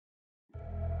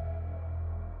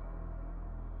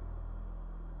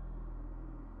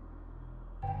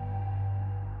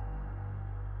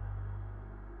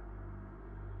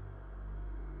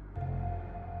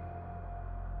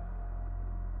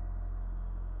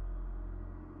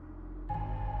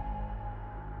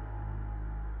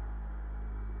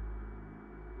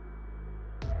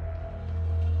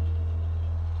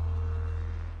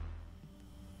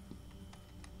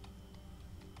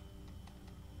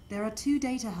There are two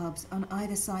data hubs on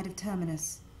either side of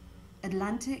Terminus,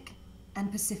 Atlantic and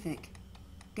Pacific.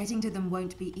 Getting to them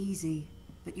won't be easy,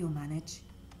 but you'll manage.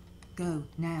 Go,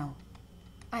 now.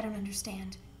 I don't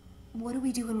understand. What do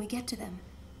we do when we get to them?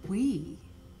 We?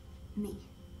 Me.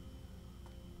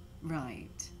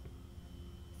 Right.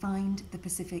 Find the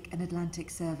Pacific and Atlantic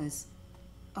servers.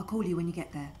 I'll call you when you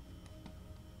get there.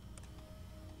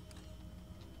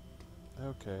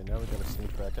 Okay, now we gotta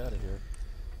sneak back out of here.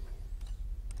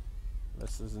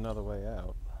 This is another way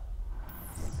out.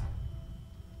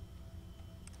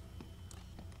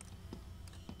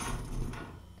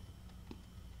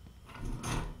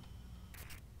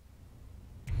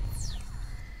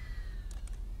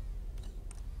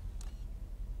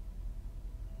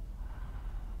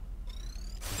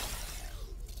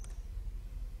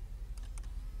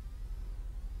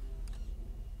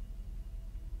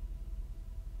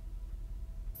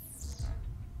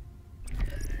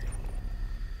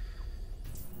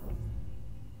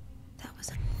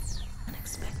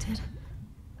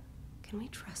 Can we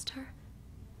trust her?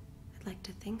 I'd like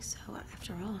to think so.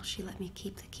 After all, she let me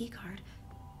keep the keycard.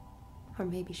 Or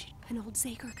maybe she... An old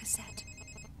Zager cassette.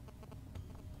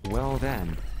 Well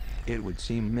then, it would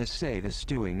seem Miss Sade is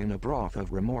stewing in a broth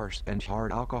of remorse and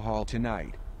hard alcohol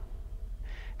tonight.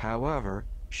 However,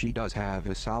 she does have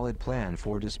a solid plan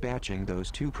for dispatching those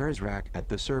two Persrac at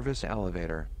the service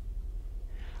elevator.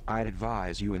 I'd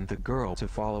advise you and the girl to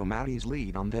follow Maddie's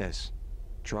lead on this.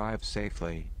 Drive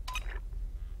safely.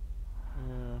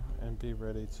 Yeah, and be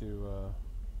ready to,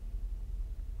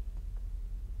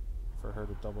 for her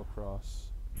to double cross.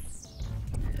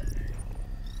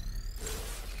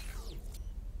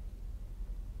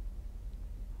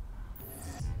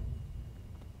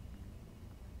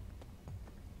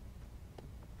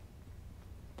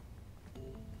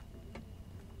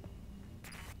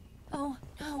 Oh,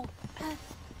 no.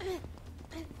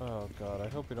 Oh god, I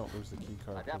hope we don't lose the key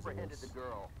card. I've apprehended the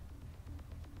girl.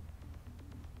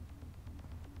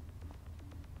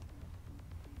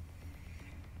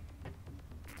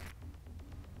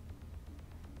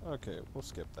 Okay, we'll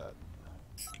skip that.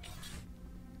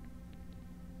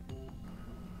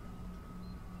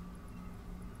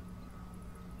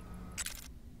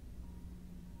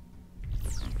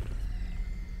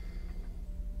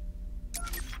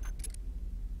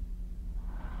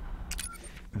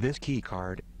 This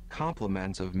keycard,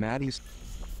 compliments of Maddie's...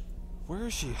 Where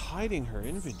is she hiding her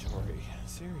inventory?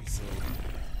 Seriously.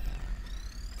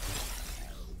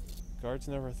 Guards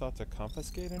never thought to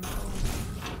confiscate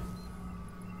anything?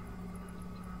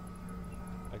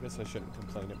 I guess I shouldn't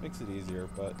complain. It makes it easier,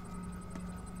 but...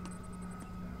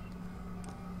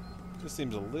 it just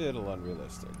seems a little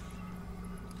unrealistic.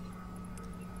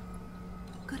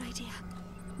 Good idea.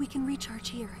 We can recharge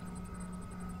here.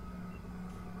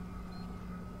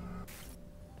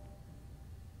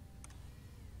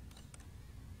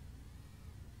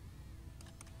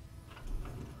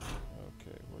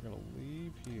 Okay, we're gonna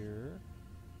leave here.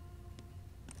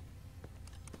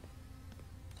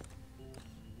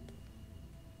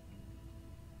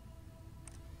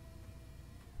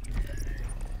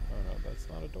 Oh no, that's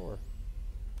not a door.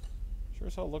 Sure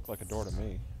as hell looked like a door to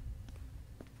me.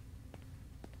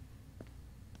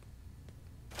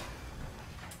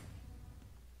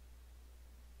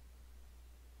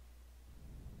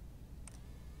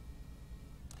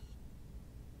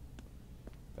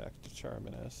 Back to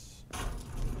Terminus.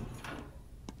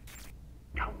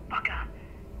 Oh, bugger.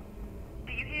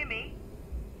 Do you hear me?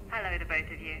 Hello, the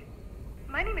both of you.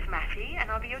 My name is Matty, and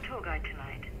I'll be your tour guide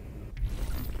tonight.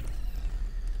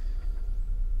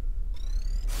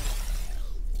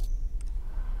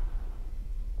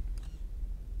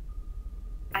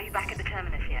 Are you back at the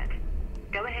Terminus yet?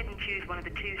 Go ahead and choose one of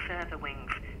the two server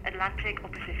wings, Atlantic or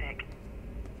Pacific.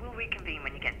 We'll reconvene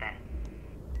when you get there.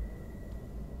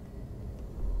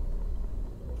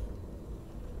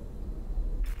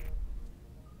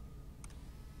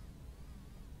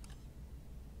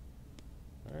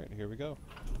 Alright, here we go.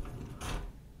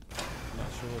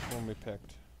 Not sure which one we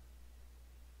picked.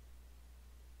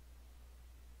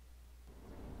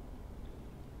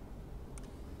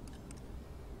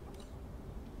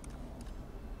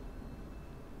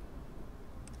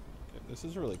 Okay, this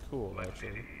is really cool, actually.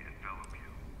 Okay.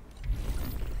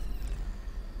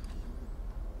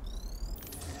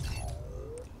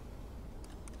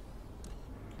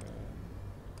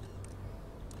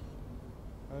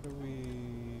 How do we...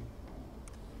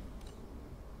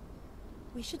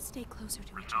 We should stay closer to each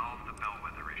other. Resolve the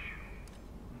bellwether issue.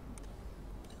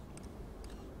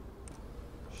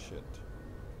 Shit.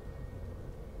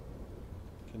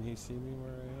 Can he see me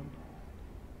where I am?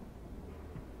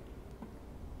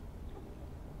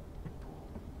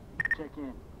 Check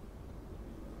in.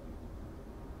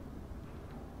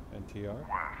 NTR? West,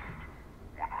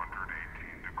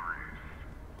 118 degrees.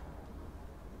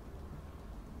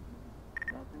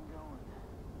 Nothing going.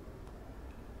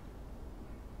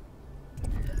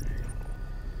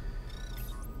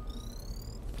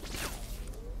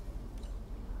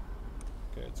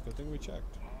 Okay, it's a good thing we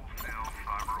checked. Wholesale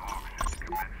cyber auction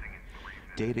commencing in 3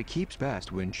 minutes. Data keeps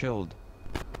best when chilled.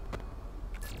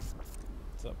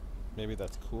 What's up? Maybe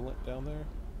that's coolant down there?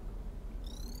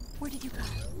 Where did you go?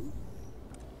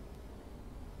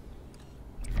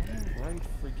 Right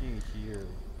freaking here,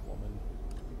 woman.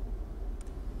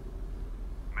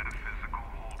 Metaphysical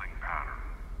holding pattern.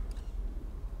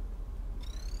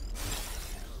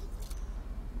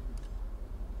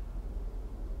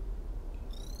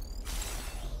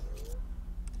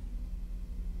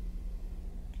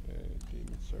 Okay,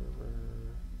 demon server.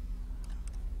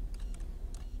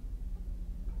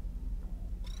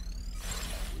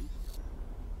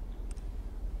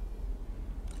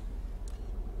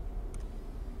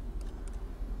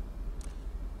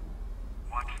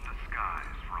 Watch the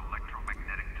skies for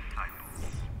electromagnetic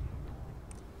disciples.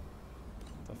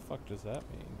 What the fuck does that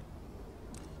mean?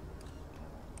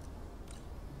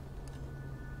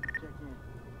 Check in.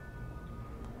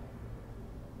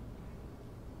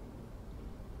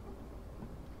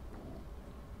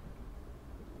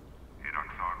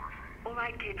 Idoxography. All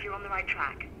right, kids, you're on the right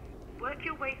track. Work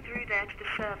your way through there to the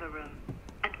server room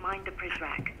and mind the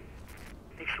Prizrak.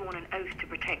 They've sworn an oath to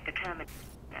protect the Terminus,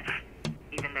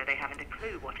 even though they haven't a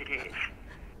clue what it is.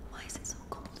 Why is it so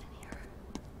cold in here?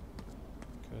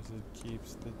 Because it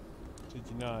keeps the... Did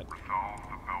you not? Resolve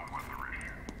the bellwether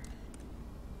issue.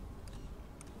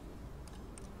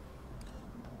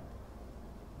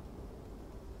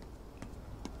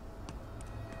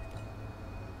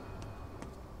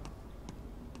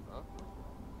 Huh?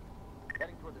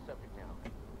 Heading toward the septic channel.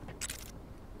 The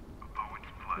poet's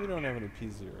We pledge. don't have any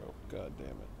P0. God damn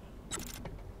it.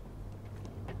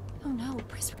 Oh no,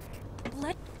 Pris.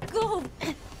 Let go!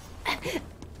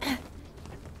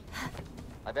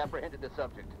 I've apprehended the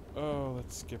subject. Oh,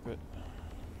 let's skip it.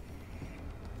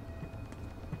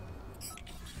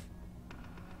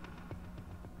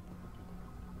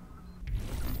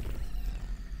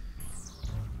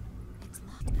 It's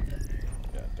locked.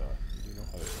 Yeah, duh. You know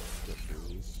how to get through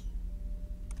these.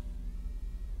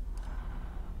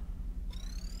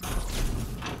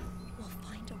 We'll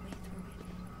find a way through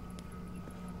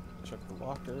it. Check the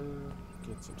locker.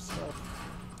 Get some stuff.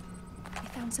 I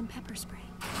found some pepper spray.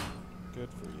 Good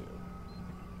for you.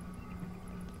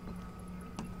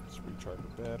 Let's recharge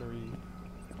the battery.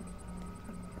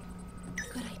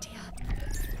 Good idea.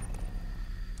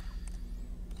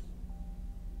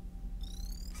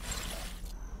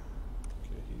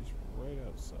 Okay, he's right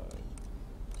outside.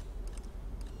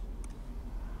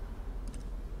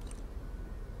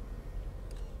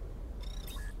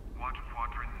 Watch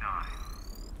quadrant 9.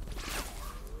 4.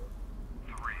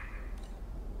 3.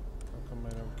 How come I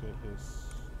don't get his...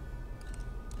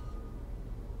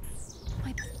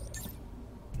 My...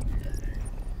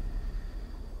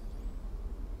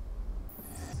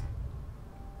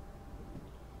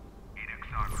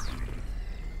 Idoxography.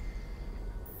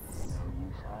 No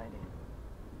use hiding.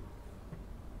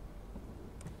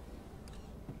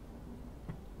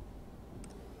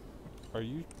 Are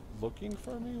you looking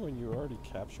for me when you already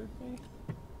captured me?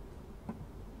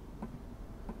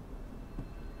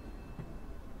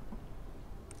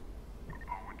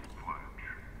 Poet's pledge.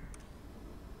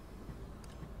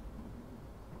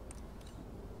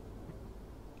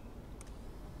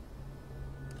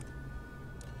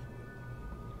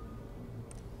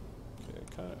 Okay,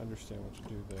 I kind of understand what you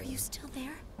do there. Are you still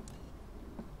there?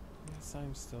 Yes,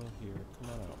 I'm still here.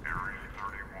 Come on out. Area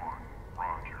 31.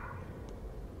 Roger.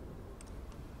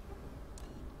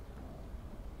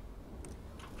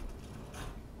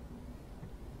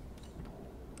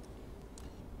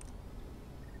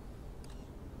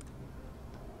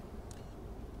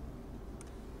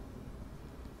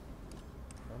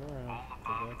 Turn around. All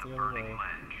Go above back the the other burning way.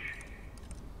 ledge.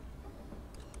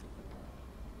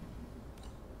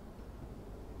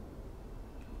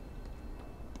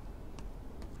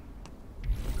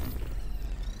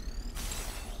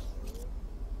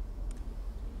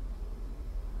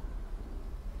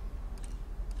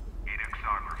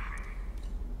 Idoxography.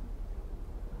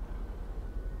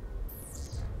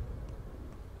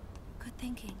 Good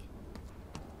thinking.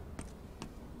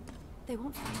 They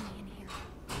won't find me in here.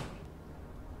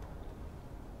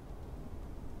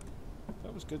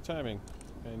 That was good timing.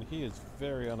 And he is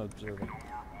very unobservant. Ignore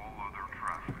all other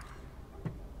traffic.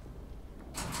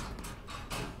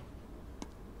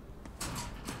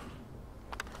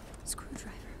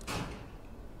 screwdriver.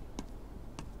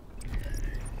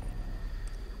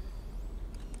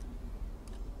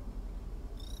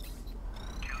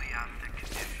 Teleoptic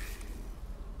condition.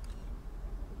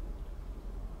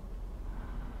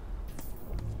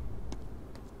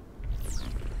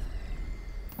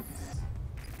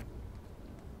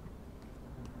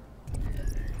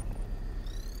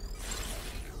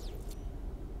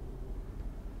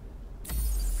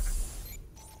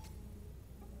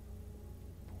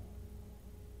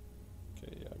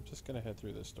 Okay, yeah, I'm just gonna head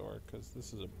through this door because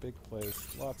this is a big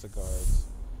place, lots of guards.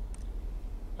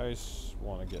 I just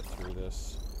want to get through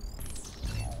this.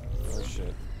 Oh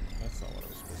shit, that's not what I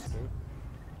was supposed to do.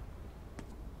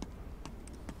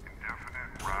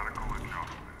 Indefinite radical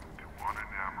adjustment to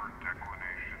unenamored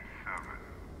declination 7,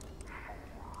 4,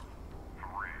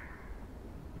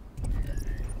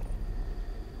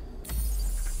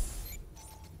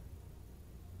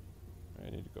 3. I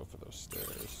need to go for those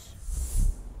stairs.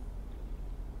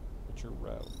 What's your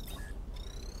route?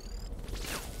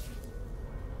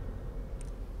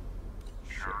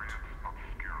 Chariots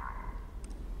obscura.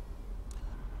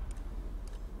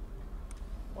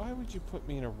 Why would you put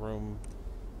me in a room?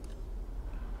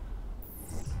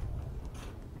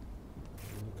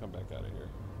 Let me come back out of here.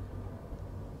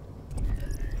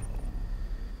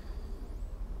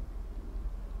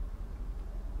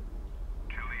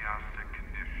 Teleoptic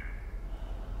condition.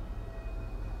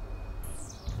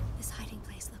 This hiding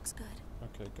place looks good.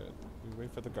 Okay, good. We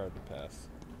wait for the guard to pass.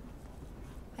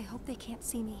 I hope they can't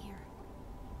see me here.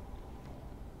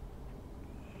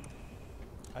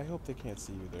 I hope they can't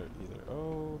see you there either.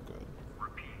 Oh, good.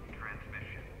 Repeat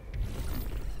transmission.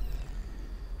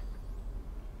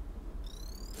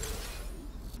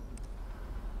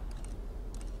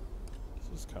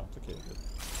 This is complicated.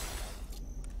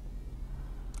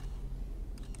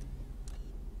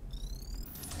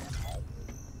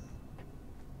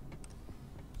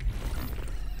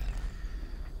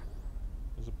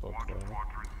 There's a book Watch there.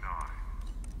 quadrant 9,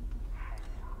 4.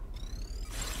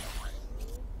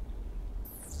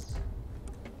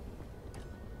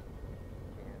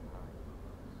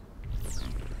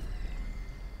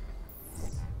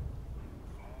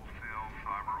 Wholesale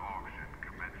cyber auction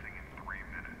commencing in 3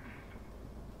 minutes.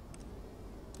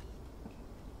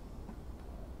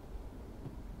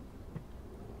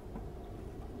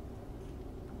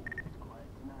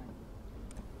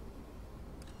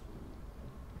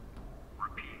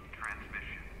 Repeat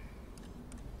transmission.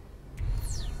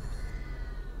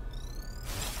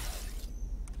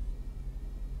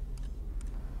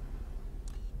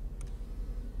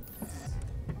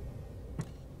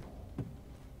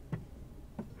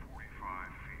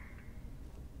 "45 feet,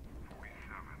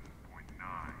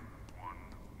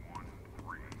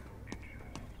 47.9113 inches.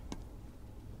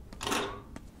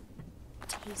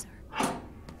 Taser.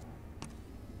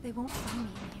 They won't find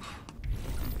me in here.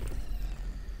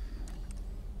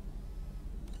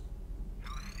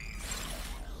 Philistine.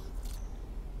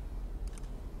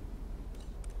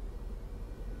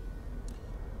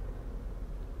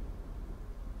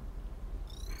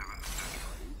 7th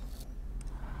century.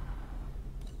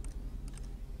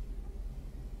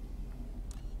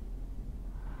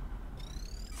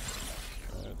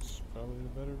 That's probably the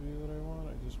better view that I want.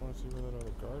 I just want to see where that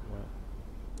other guard went.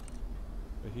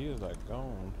 But he is like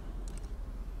gone.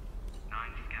 9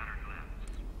 scattered limbs.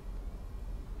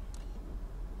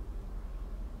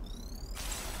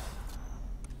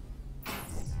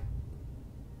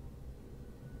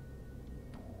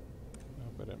 I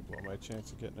hope I didn't blow my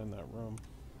chance of getting in that room.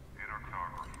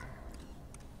 Inarctography.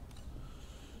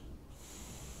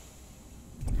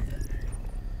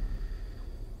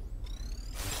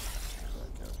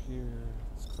 Back out here.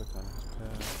 Let's click on his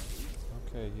path.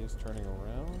 Okay, he is turning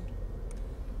around.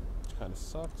 Which kind of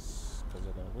sucks, because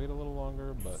they're going to wait a little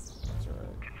longer, but that's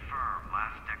alright. Confirm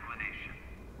last declination.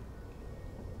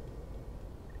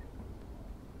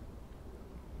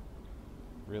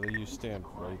 Really, you stand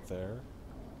right there?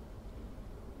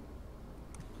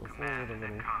 Go forward a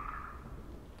little. Conquer.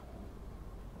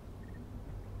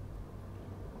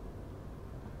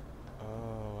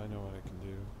 Oh, I know what I can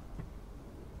do.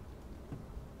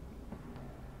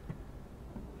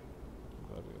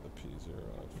 Glad we have the P0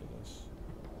 out for this.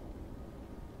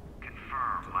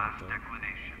 Confirm last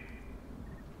declination.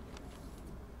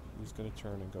 He's gonna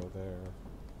turn and go there.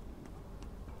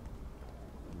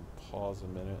 And pause a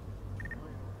minute.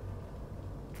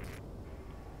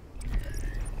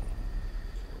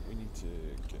 We need to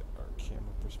get our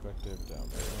camera perspective down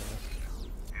there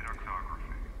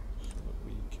Inarctography. so that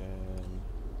we can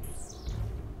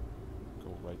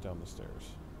go right down the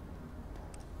stairs.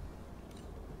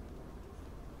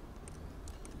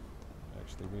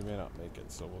 Actually, Actually, we may not make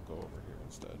it, so we'll go over here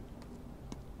instead.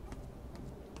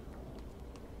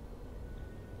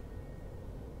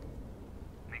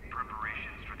 Make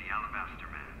preparations for the Alabaster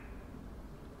Man.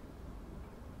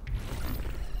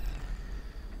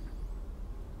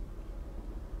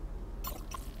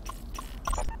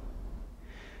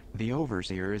 The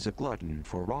Overseer is a glutton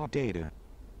for raw data.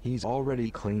 He's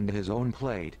already cleaned his own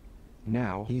plate.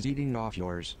 Now he's eating off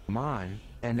yours, mine,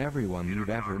 and everyone you've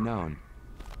ever known.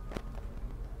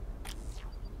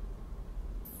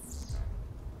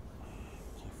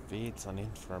 He feeds on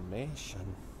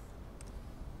information.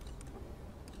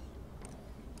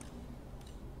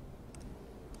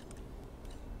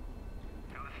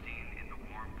 Philistine in the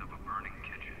warmth of a burning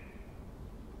kitchen.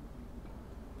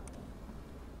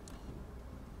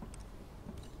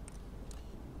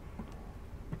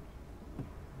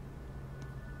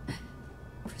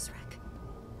 Prisrek.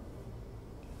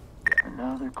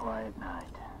 Another quiet night.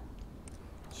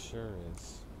 Sure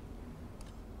is.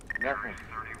 Area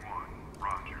 31,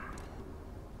 Roger.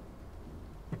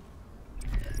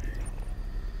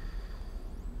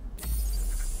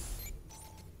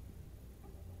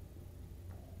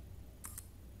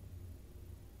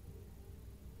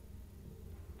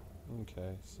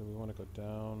 Okay, so we want to go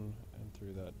down and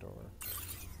through that door.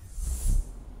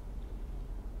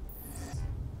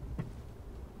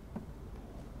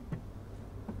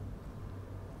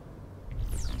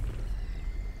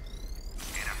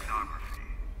 Ethnography.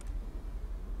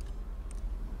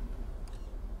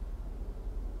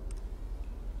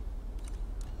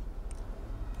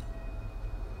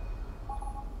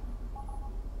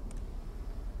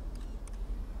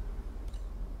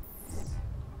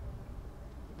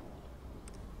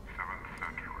 Seventh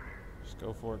century. Just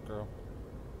go for it, girl.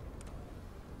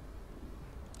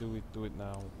 Do it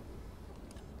now.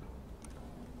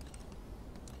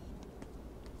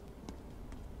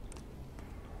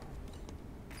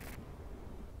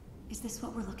 Is this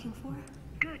what we're looking for?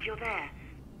 Good, you're there.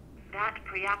 That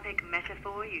priapic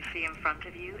metaphor you see in front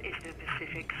of you is the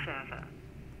Pacific server.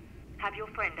 Have your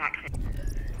friend access.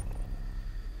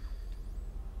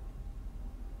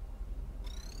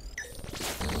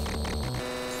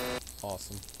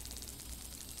 Awesome.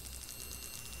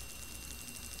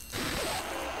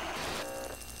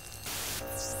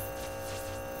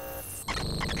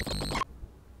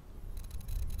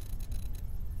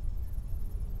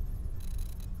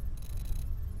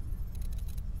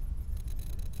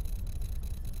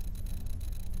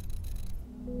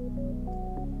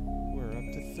 We're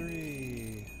up to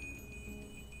 3.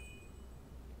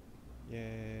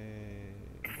 Yay.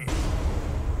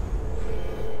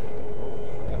 Oh,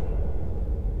 crap.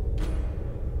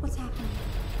 What's happening?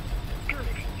 Good,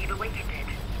 you've awakened it.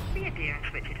 Be a dear and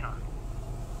switch it on.